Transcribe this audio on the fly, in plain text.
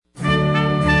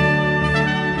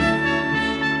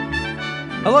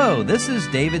Hello, this is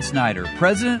David Snyder,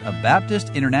 President of Baptist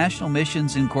International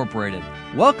Missions Incorporated,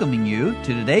 welcoming you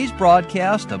to today's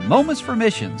broadcast of Moments for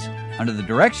Missions under the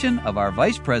direction of our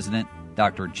Vice President,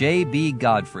 Dr. J.B.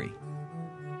 Godfrey.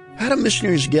 How do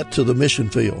missionaries get to the mission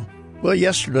field? Well,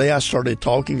 yesterday I started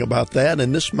talking about that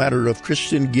and this matter of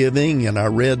Christian giving, and I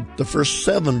read the first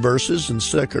 7 verses in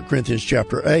 2 Corinthians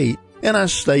chapter 8, and I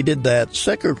stated that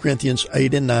 2 Corinthians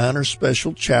 8 and 9 are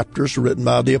special chapters written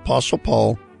by the Apostle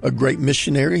Paul, a great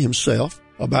missionary himself,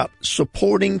 about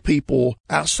supporting people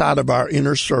outside of our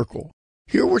inner circle.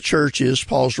 Here where church is,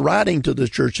 Paul's writing to the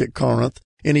church at Corinth,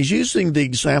 and he's using the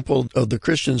example of the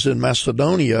Christians in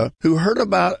Macedonia who heard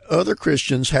about other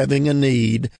Christians having a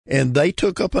need, and they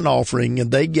took up an offering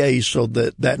and they gave so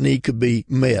that that need could be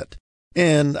met.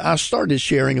 And I started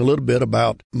sharing a little bit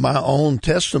about my own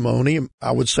testimony.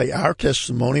 I would say our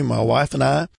testimony, my wife and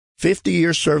I, 50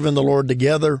 years serving the Lord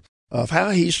together, of how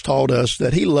he's taught us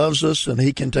that he loves us and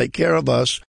he can take care of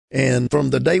us. And from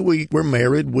the day we were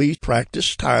married, we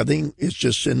practiced tithing. It's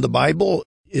just in the Bible.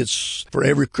 It's for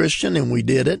every Christian, and we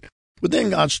did it. But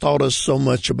then God's taught us so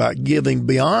much about giving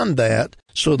beyond that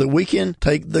so that we can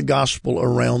take the gospel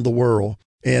around the world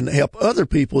and help other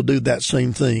people do that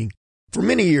same thing. For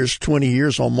many years, 20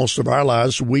 years almost of our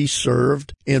lives, we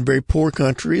served in very poor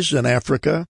countries in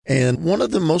Africa. And one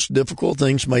of the most difficult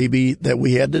things maybe that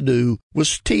we had to do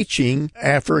was teaching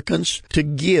Africans to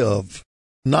give,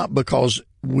 not because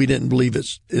we didn't believe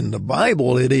it's in the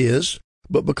Bible, it is,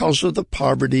 but because of the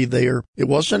poverty there. It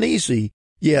wasn't easy.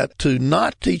 Yet to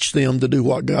not teach them to do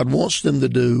what God wants them to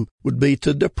do would be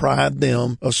to deprive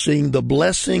them of seeing the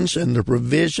blessings and the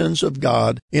provisions of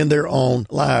God in their own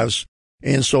lives.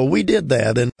 And so we did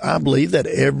that, and I believe that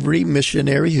every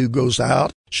missionary who goes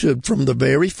out should from the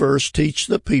very first teach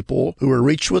the people who are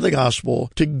reached with the gospel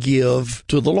to give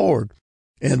to the Lord.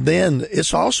 And then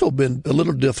it's also been a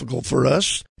little difficult for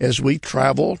us as we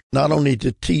travel, not only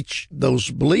to teach those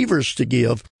believers to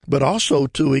give, but also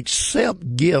to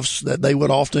accept gifts that they would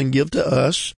often give to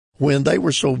us when they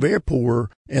were so very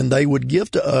poor, and they would give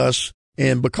to us.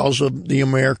 And because of the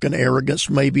American arrogance,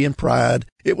 maybe and pride,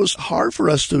 it was hard for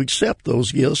us to accept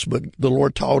those gifts, but the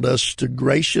Lord taught us to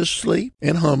graciously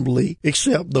and humbly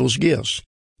accept those gifts.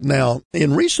 Now,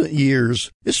 in recent years,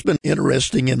 it's been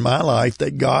interesting in my life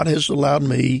that God has allowed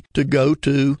me to go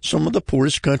to some of the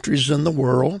poorest countries in the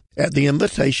world at the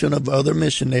invitation of other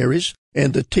missionaries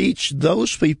and to teach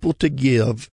those people to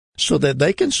give so that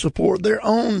they can support their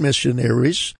own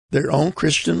missionaries, their own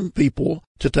Christian people,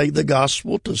 to take the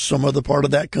gospel to some other part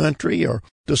of that country or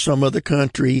to some other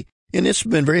country. And it's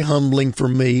been very humbling for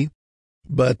me.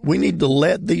 But we need to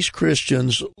let these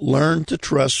Christians learn to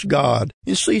trust God.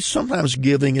 You see, sometimes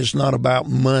giving is not about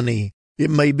money.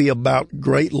 It may be about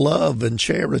great love and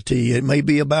charity. It may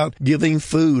be about giving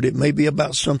food. It may be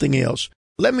about something else.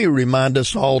 Let me remind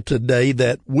us all today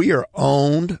that we are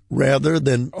owned rather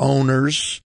than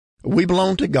owners. We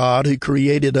belong to God who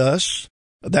created us.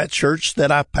 That church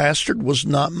that I pastored was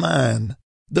not mine.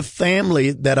 The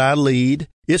family that I lead,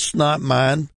 it's not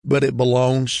mine, but it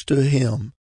belongs to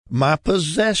Him. My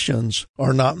possessions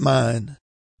are not mine.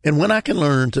 And when I can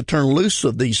learn to turn loose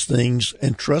of these things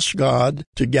and trust God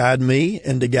to guide me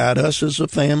and to guide us as a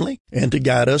family and to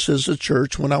guide us as a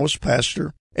church when I was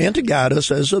pastor and to guide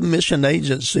us as a mission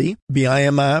agency,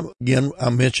 BIMI, again, I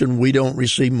mentioned we don't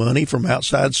receive money from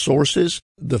outside sources.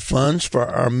 The funds for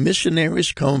our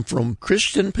missionaries come from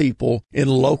Christian people in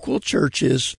local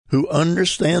churches who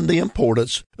understand the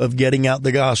importance of getting out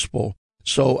the gospel.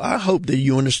 So I hope that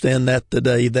you understand that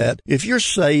today, that if you're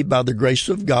saved by the grace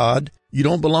of God, you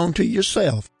don't belong to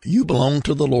yourself. You belong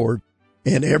to the Lord.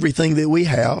 And everything that we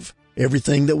have,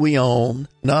 everything that we own,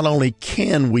 not only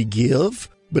can we give,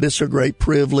 but it's a great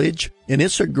privilege and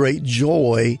it's a great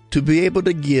joy to be able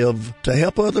to give, to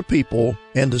help other people,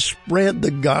 and to spread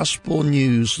the gospel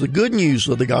news, the good news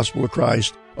of the gospel of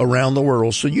Christ around the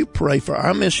world. So you pray for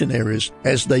our missionaries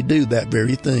as they do that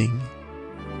very thing.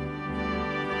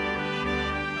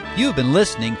 You've been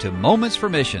listening to Moments for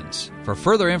Missions. For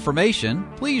further information,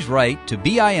 please write to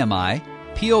BIMI,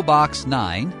 P.O. Box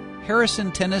 9,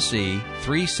 Harrison, Tennessee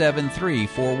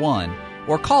 37341,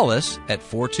 or call us at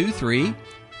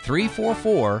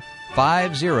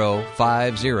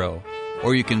 423-344-5050.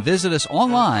 Or you can visit us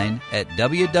online at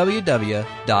www.bimi.org.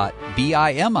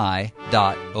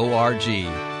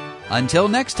 Until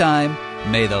next time,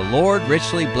 may the Lord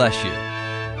richly bless you.